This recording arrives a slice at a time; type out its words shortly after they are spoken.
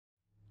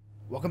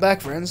Welcome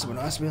back, friends. When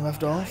last we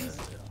left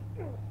off...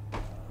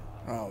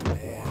 Oh,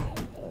 man.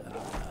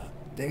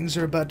 Things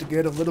are about to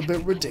get a little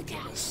bit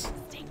ridiculous.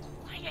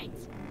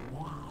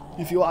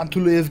 If you want to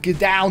live, get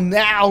down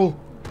now!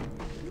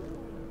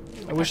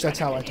 I wish that's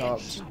how I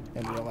talked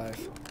in real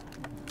life.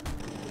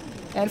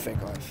 And fake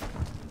life.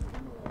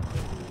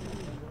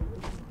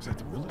 Is that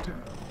the military?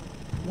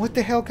 What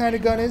the hell kind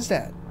of gun is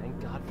that? Thank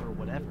God for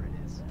whatever it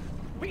is.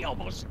 We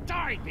almost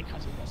died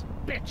because of this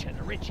bitch and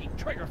a Richie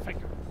trigger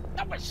finger.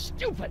 That was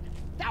stupid.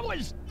 That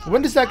was...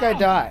 When does that guy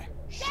die?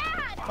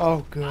 Dad!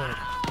 Oh, good.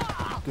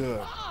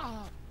 Good.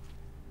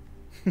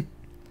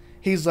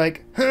 He's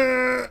like...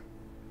 Huh.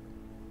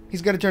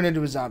 He's gonna turn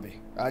into a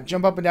zombie.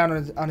 Jump up and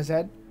down on his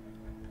head.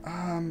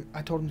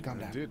 I told him to calm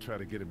down. I did try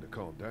to get him to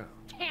calm down.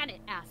 Can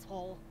it,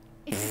 asshole?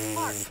 It's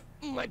smart.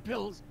 My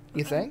pills.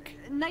 You think?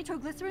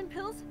 Nitroglycerin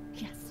pills?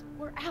 Yes,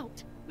 we're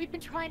out. We've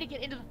been trying to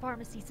get into the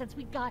pharmacy since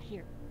we got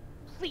here.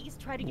 Please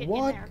try to get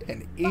What in there.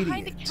 an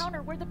Behind idiot. the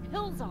counter where the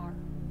pills are.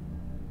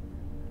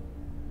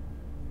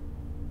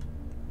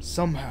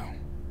 Somehow.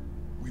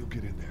 We'll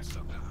get in there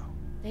somehow.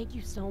 Thank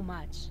you so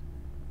much.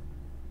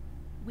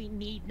 We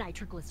need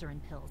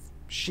nitroglycerin pills.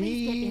 Please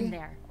She get in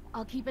there.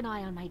 I'll keep an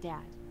eye on my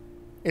dad.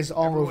 is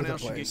all Everyone over the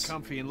else should place. get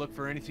comfy and look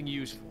for anything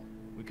useful.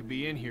 We could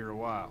be in here a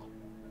while.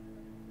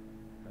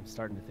 I'm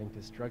starting to think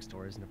this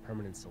drugstore isn't a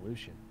permanent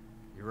solution.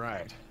 You're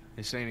right.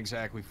 This ain't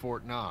exactly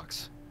Fort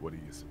Knox. What do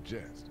you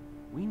suggest?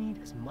 We need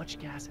as much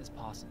gas as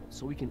possible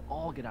so we can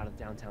all get out of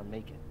downtown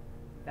Macon.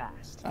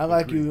 Fast. I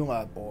like you a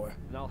lot, boy.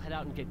 And I'll head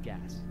out and get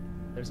gas.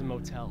 There's a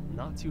motel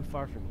not too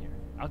far from here,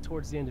 out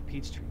towards the end of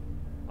Peachtree.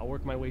 I'll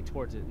work my way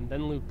towards it and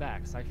then loop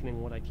back, siphoning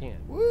what I can.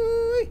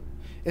 Woo!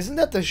 Isn't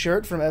that the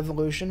shirt from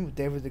Evolution with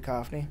David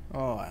Duchovny?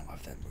 Oh, I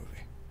love that movie.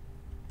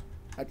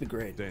 That'd be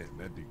great. Damn,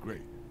 that'd be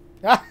great.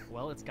 Ah!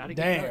 Well, it's gotta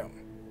get Damn. done.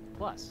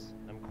 Plus,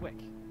 I'm quick,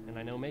 and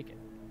I know Macon.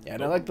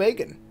 And I like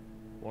bacon.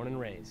 Born and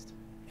raised.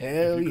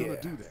 Hell if you're yeah.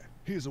 gonna do that,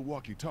 here's a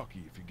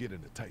walkie-talkie if you get in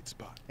a tight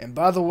spot. And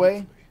by the way,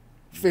 Hopefully,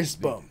 you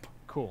fist won't need bump.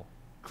 Cool.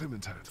 it.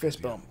 Clementine's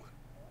Fist got the bump. other one.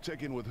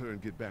 Check in with her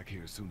and get back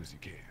here as soon as you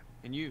can.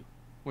 And you?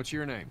 What's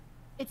your name?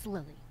 It's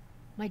Lily.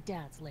 My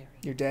dad's Larry.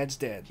 Your dad's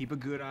dead. Keep a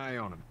good eye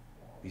on him.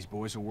 These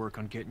boys will work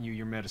on getting you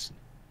your medicine.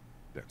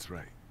 That's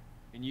right.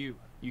 And you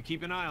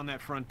keep an eye on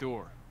that front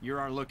door. You're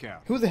our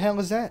lookout. Who the hell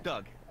is that?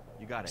 Doug,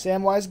 you got it.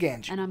 Samwise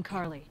Gamgee. And I'm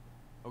Carly.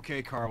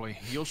 Okay, Carly.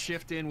 You'll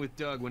shift in with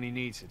Doug when he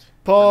needs it.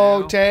 For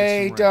now, get some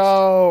rest.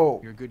 Potato.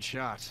 You're a good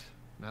shot,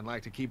 and I'd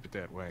like to keep it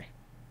that way.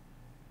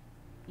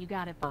 You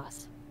got it,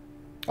 boss.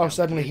 Oh, Now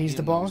suddenly get he's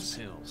the in those boss?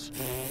 pills.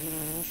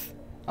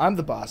 I'm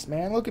the boss,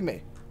 man. Look at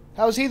me.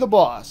 How's he the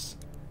boss?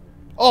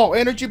 Oh,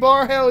 energy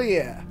bar? Hell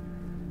yeah.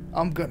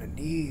 I'm gonna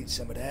need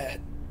some of that.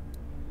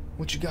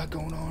 What you got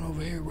going on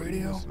over here, What are you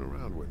radio? messing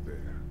around with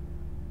there?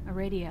 A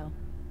radio.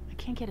 I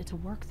can't get it to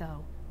work,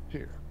 though.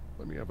 Here,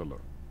 let me have a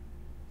look.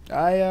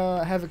 I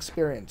have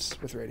experience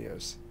with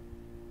radios.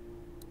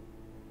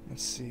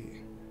 Let's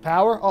see.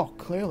 Power? Oh,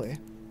 clearly.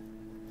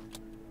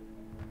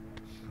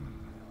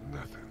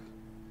 Nothing.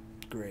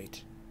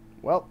 Great.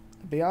 Well,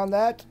 beyond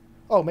that...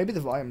 Oh, maybe the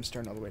volume's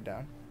turned all the way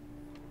down.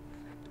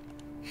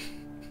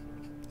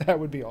 That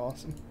would be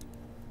awesome.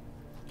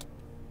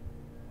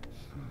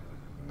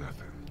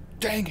 Nothing.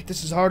 Dang it,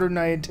 this is harder than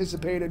I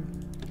anticipated.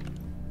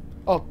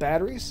 Oh,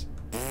 batteries?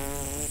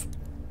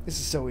 This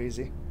is so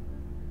easy.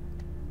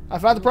 I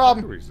found the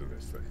problem. Batteries in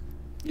this thing.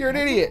 You're an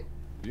idiot.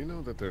 You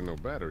know that there are no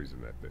batteries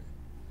in that thing.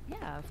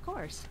 Yeah, of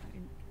course.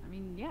 I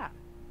mean, yeah.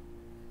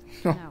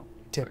 No, I can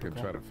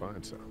Typical. try to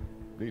find some.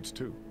 Needs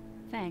two.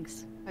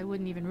 thanks. I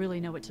wouldn't even really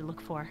know what to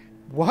look for.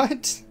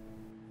 What?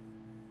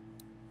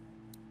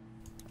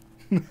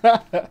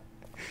 What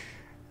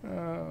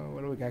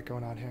do we got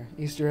going on here?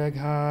 Easter egg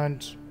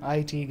hunt,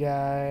 IT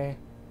guy.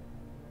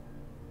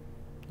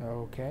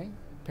 Okay,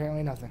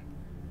 apparently nothing.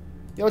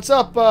 Yo, what's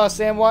up, Ever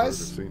Samwise?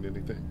 seen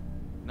anything?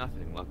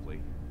 Nothing,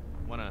 luckily.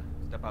 Wanna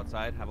step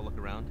outside, have a look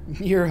around?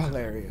 You're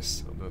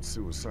hilarious. I'm not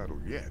suicidal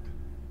yet.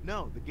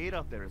 No, the gate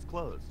out there is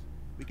closed.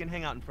 We can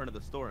hang out in front of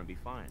the store and be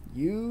fine.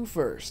 You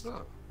first.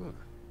 Oh, huh.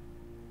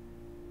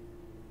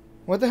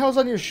 What the hell's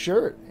on your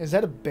shirt? Is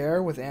that a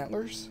bear with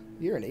antlers?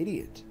 You're an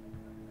idiot.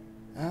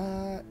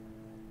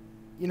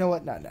 You know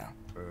what? Not now.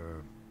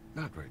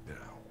 Not right now.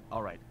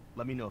 Alright,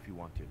 let me know if you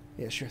want to.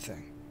 Yeah, sure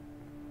thing.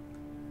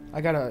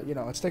 I gotta,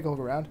 let's take a look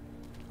around.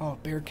 Oh,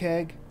 beer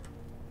keg.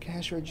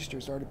 Cash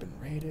register's already been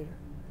raided.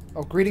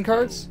 Oh, greeting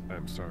cards?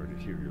 I'm sorry to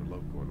hear your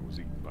loved one was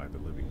eaten by the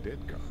living dead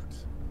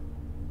gods.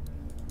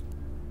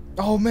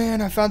 Oh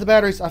man, I found the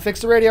batteries. I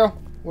fixed the radio.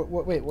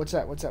 Wait, what's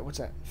that? What's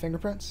that?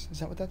 Fingerprints? Is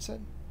that what that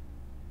said?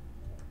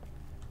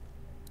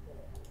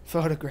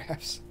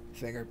 Photographs.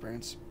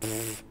 Fingerprints.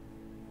 Pfft.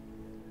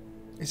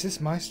 Is this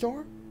my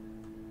store?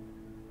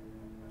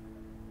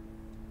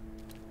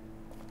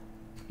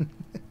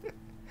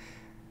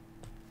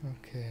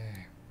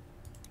 Okay.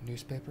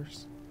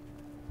 Newspapers.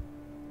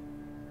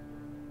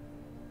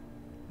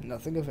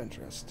 Nothing of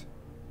interest.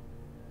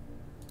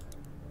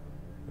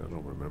 I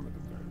don't remember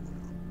them very well.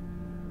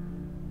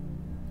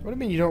 What do you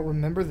mean you don't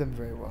remember them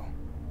very well?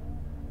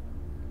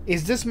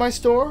 Is this my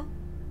store?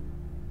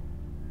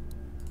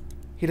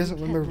 He doesn't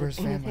We can't remember let his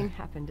family. anything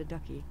happen to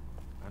Ducky.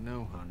 I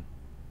know, hon.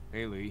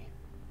 Hey, Lee.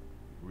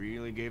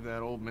 Really gave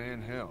that old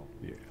man hell.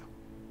 Yeah.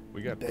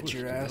 We got Bet pushed,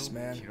 your you ass, know?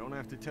 man. You don't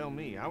have to tell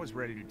me. I was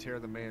ready to tear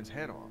the man's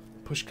head off.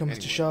 Push comes to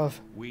Anyway,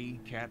 shove. We,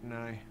 Kat and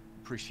I,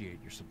 appreciate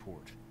your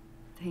support.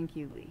 Thank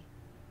you, Lee.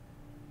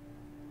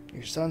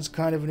 Your son's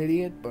kind of an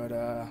idiot, but,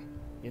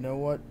 you know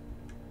what?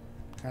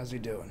 How's he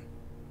doing?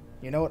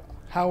 You know what?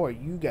 How are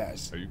you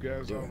guys? Are you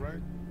guys doing? all right?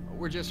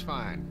 We're just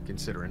fine,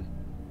 considering.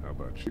 How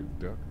about you,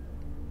 Duck?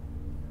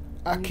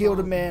 I We've killed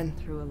a all man. been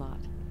through a lot.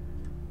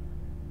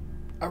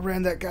 I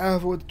ran that guy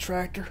over with a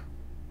tractor,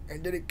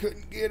 and then he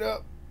couldn't get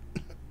up.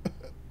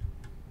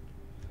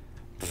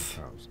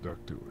 How's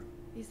Duck doing?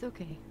 He's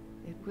okay.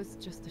 It was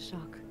just a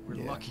shock. We're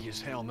Yeah. lucky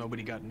as hell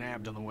nobody got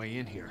nabbed on the way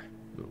in here.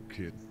 Little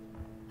kid.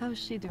 How's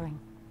she doing?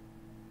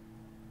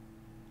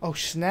 Oh,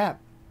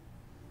 snap.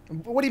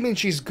 What do you mean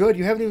she's good?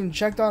 You haven't even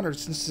checked on her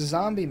since the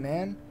zombie,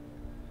 man.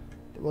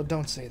 Well,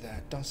 don't say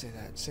that. Don't say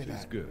that. Say She's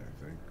that. good,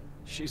 I think.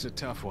 She's a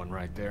tough one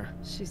right there.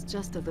 She's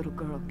just a little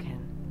girl, Ken.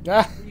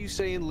 Ah, Are you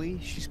saying, Lee,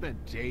 she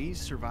spent days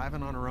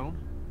surviving on her own?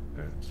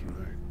 That's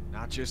right.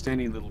 Not just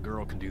any little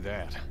girl can do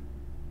that.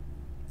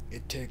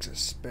 it takes a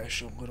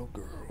special little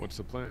girl. What's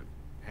the plan?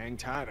 Hang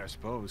tight, I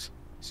suppose.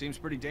 Seems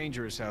pretty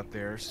dangerous out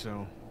there,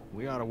 so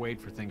we ought to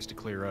wait for things to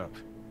clear up.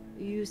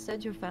 You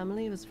said your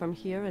family was from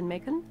here in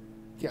Macon?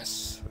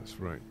 Yes. That's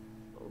right.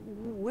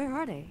 Where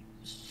are they?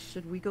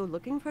 Should we go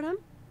looking for them?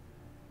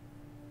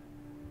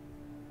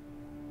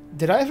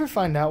 Did I ever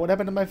find out what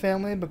happened to my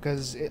family?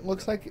 Because it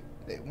looks like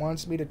it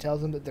wants me to tell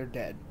them that they're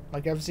dead.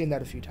 Like, I've seen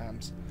that a few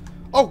times.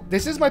 Oh,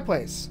 this is my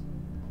place.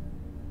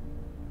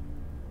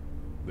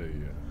 They,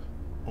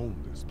 own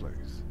this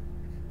place.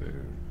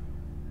 They're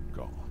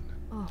gone.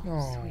 Oh,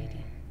 Oh.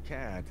 sweetie.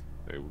 Cat,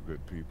 They were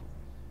good people.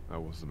 I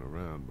wasn't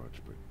around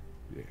much, but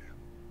yeah,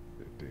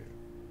 they're dead.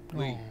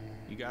 Lee,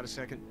 Oh. you got a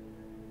second?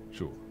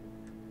 Sure.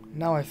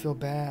 Now I feel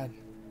bad.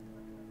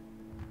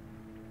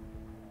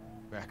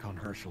 Back on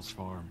Herschel's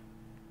farm.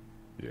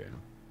 Yeah.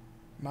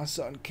 My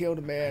son killed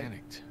a man.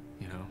 Panicked,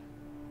 you know.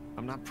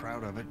 I'm not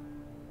proud of it.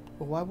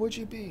 Well, why would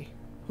you be?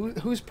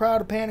 Who's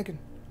proud of panicking?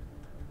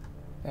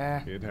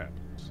 Ah, It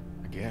happens.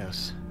 I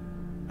guess.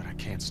 But I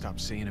can't stop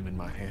seeing him in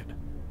my head.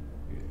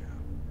 Yeah.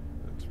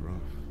 That's rough.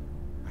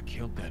 I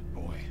killed that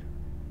boy.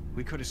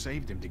 We could have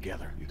saved him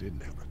together. You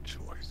didn't have a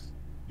choice.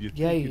 You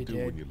Yeah, think you you do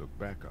did. when you look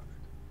back on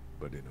it.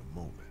 But in a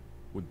moment,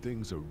 when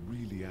things are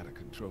really out of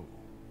control,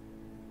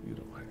 you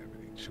don't have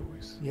any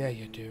choice. yeah,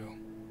 you do.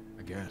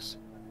 I guess.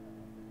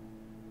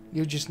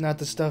 You're just not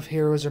the stuff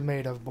heroes are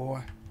made of,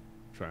 boy.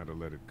 Try to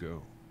let it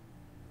go.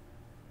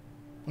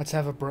 Let's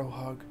have a bro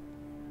hug.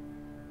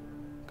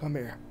 Come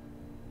here.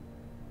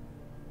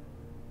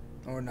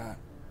 Or not.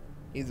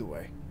 Either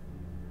way.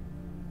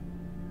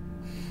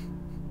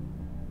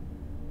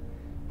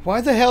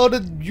 Why the hell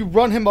did you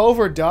run him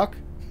over, Duck?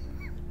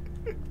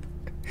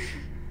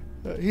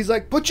 He's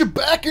like, put your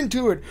back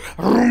into it.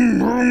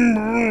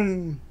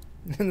 And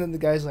then the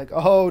guy's like,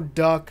 oh,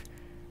 Duck.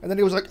 And then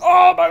he was like,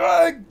 oh my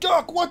god,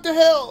 Duck, what the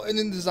hell? And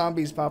then the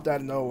zombies popped out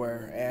of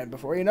nowhere. And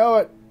before you know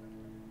it,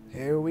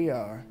 here we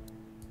are.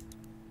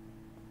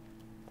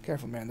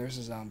 Careful, man, there's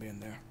a zombie in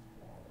there.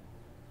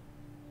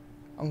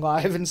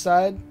 Alive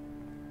inside?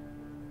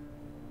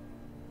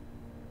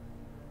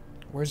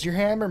 Where's your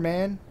hammer,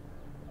 man?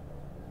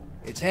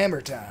 It's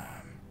hammer time.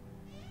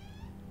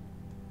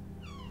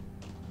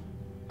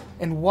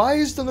 And why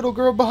is the little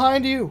girl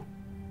behind you?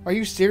 Are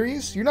you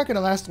serious? You're not going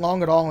to last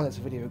long at all in this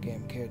video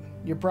game, kid.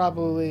 You're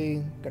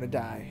probably going to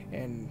die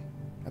in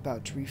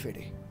about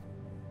 350.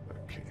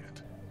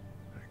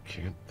 I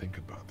can't think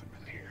about them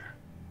in here.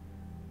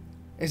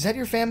 Is that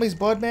your family's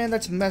blood, man?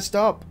 That's messed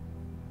up.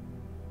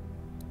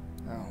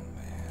 Oh,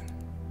 man.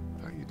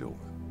 How you doing?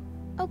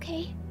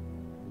 Okay.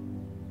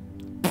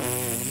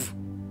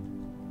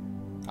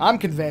 I'm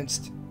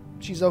convinced.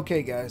 She's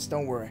okay, guys.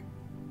 Don't worry.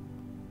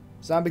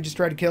 Zombie just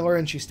tried to kill her,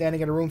 and she's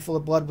standing in a room full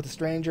of blood with a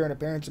stranger, and her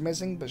parents are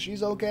missing, but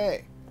she's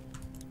okay.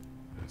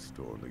 This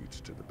door leads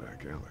to the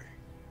back alley.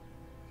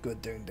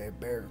 Good thing they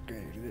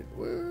barricaded it.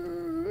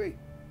 Wait.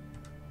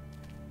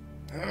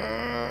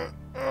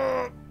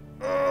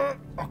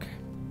 Okay.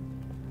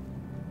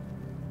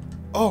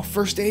 Oh,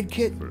 first aid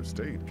kit. First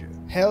aid kit.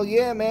 Hell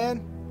yeah,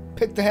 man.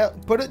 Put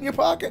it in your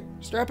pocket.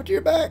 Strap it to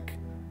your back.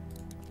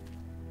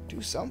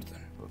 Do something.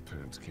 My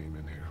parents came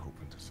in here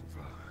hoping to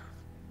survive.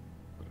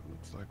 But it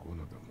looks like one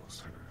of them was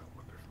hurt. I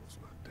wonder if it was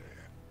my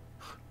dad.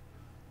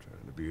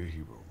 Trying to be a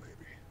hero,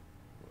 maybe.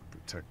 Or a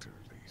protector,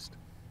 at least.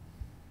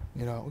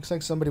 You know, it looks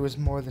like somebody was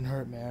more than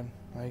hurt, man.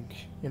 Like,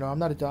 you know, I'm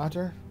not a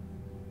doctor,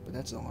 but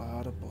that's a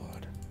lot of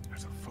blood.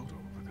 There's a photo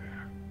over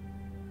there.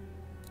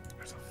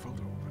 There's a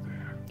photo over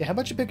there. Yeah, how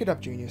about you pick it up,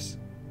 genius?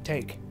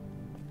 Take.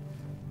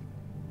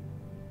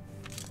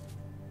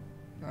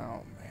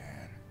 Oh,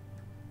 man.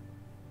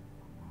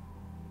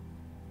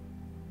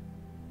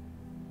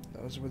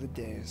 Those were the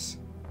days.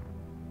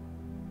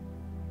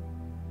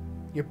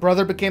 Your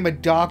brother became a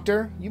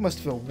doctor? You must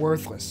feel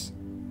worthless.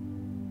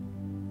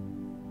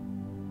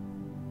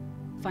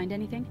 Find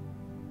anything?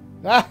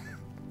 Ah!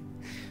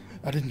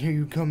 I didn't hear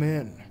you come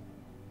in.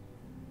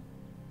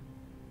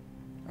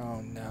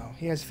 Oh no,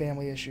 he has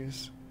family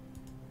issues.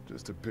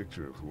 Just a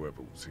picture of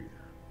whoever was here.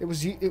 It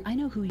was you. I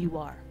know who you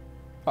are.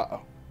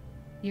 Uh-oh.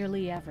 You're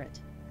Lee Everett.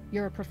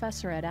 You're a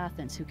professor at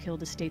Athens who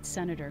killed a state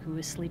senator who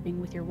was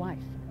sleeping with your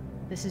wife.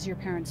 This is your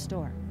parents'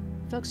 store.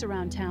 Folks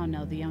around town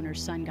know the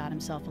owner's son got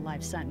himself a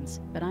life sentence,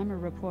 but I'm a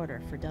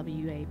reporter for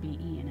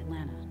WABE in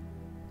Atlanta.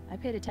 I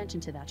paid attention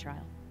to that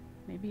trial.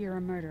 Maybe you're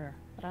a murderer,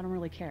 but I don't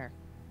really care.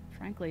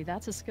 Frankly,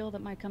 that's a skill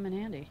that might come in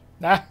handy.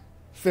 Ah,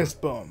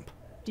 fist bump.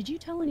 Did you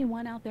tell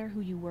anyone out there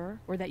who you were,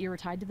 or that you were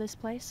tied to this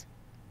place?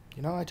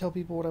 You know, I tell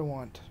people what I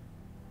want.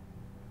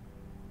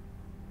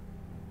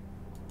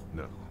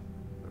 No.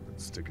 I've been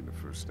sticking to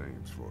first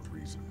names for a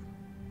reason.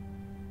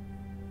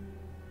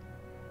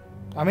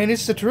 I mean,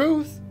 it's the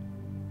truth.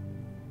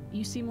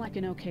 You seem like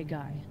an okay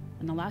guy,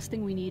 and the last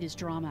thing we need is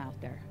drama out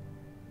there.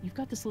 You've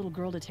got this little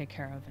girl to take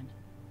care of, and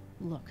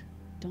look,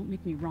 don't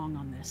make me wrong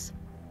on this.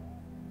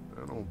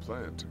 I don't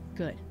plan to.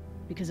 Good,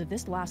 because if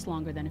this lasts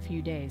longer than a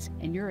few days,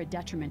 and you're a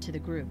detriment to the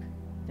group,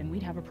 then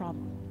we'd have a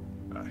problem.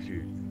 I hear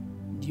you.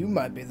 You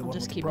might be the I'll one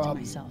just with keep the it to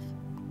problem, myself.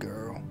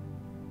 girl.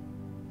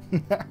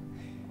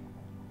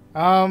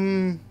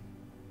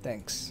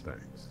 Thanks.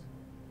 Thanks.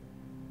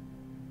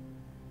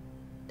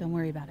 Don't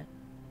worry about it.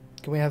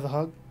 Can we have a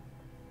hug?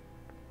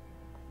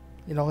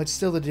 You know, it's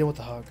still the deal with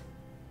the hug.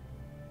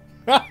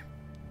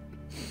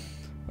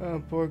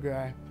 Oh, poor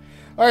guy.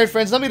 Alright,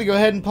 friends, I'm going to go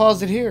ahead and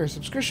pause it here.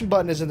 Subscription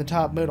button is in the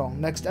top middle.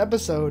 Next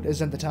episode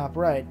is in the top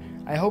right.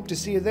 I hope to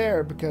see you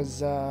there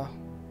because, I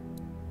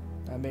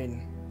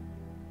mean,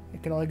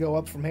 it can only go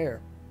up from here,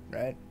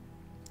 right?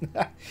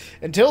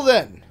 Until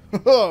then,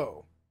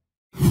 ho!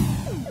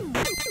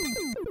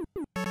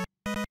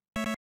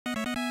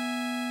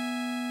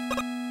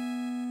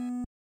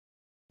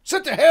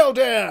 Sit the hell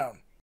down!